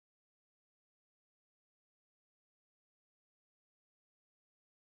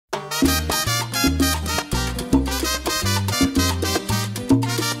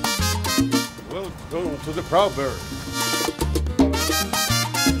to the Proverb.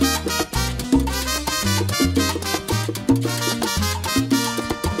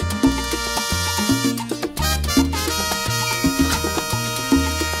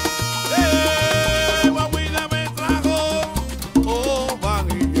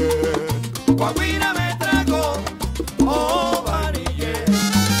 Guaguina me trajo, oh vanille,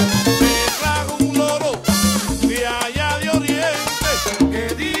 me trajo un loro de allá de oriente que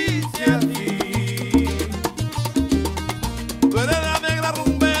dice así: tú eres la negra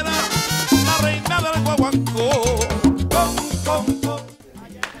rumbera, la reina del guaguancó, con.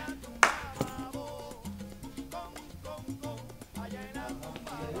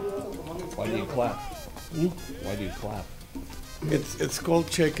 Why do you clap? Why do you clap? It's called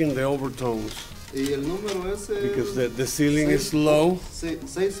checking the overtones. Y el número es Because the ceiling is low.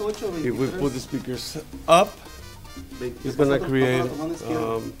 6823. If we put the speakers up, it's going to create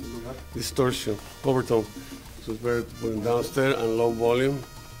distortion, overtone. So it's better to put it downstairs and low volume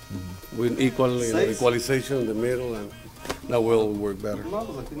with equal equalization in the middle, and that will work better. No,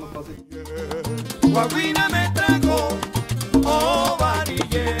 pues aquí no pasa. Guaguina me trajo, oh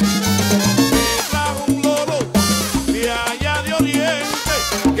vanille, me trajo un loro de allá de oriente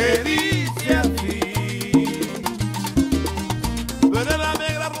que dice así: tú eres la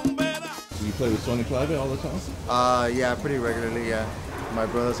negra rumbera. You play with Sony Clave all the time? Yeah, pretty regularly, yeah. My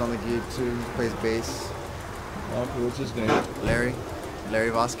brother's on the gig too, plays bass. Oh, what's his name? Larry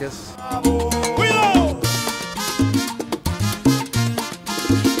Vasquez. ¡Cuidado!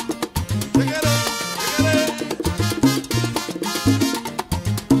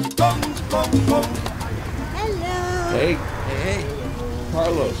 Hey. Hey.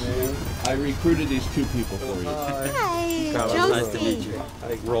 Carlos, I recruited these two people for you. Hi, Carlos, Josie. nice to meet you.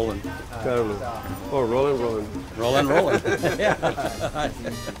 Hi, Roland. Carlos. Oh, Roland. Rolling.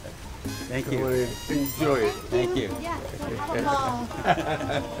 Thank you. Enjoy it. Thank you. Yeah, have a ball.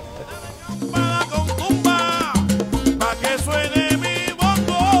 Tumba con tumba, pa' que suene mi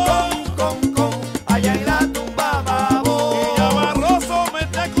bongo. Con, allá en la tumba vamos. Y ya Barroso me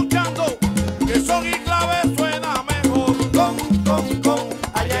está escuchando, que son y clave suena mejor. Con,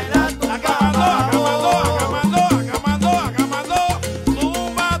 allá en la tumba vamos. Acamando.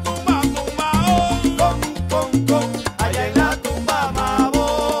 Tumba. Con, allá en la tumba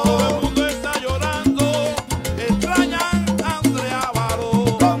vamos. Todo el mundo está llorando, extrañan a Andrea Baró.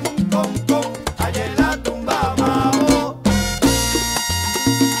 Con, allá en la tumba vamos.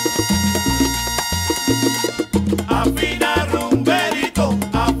 Afina rumberito,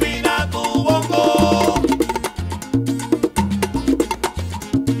 afina tu bongo.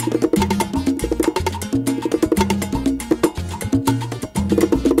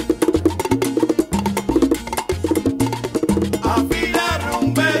 Afina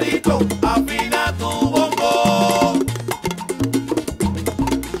rumberito, afina tu bongo.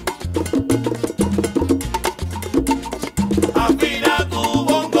 Afina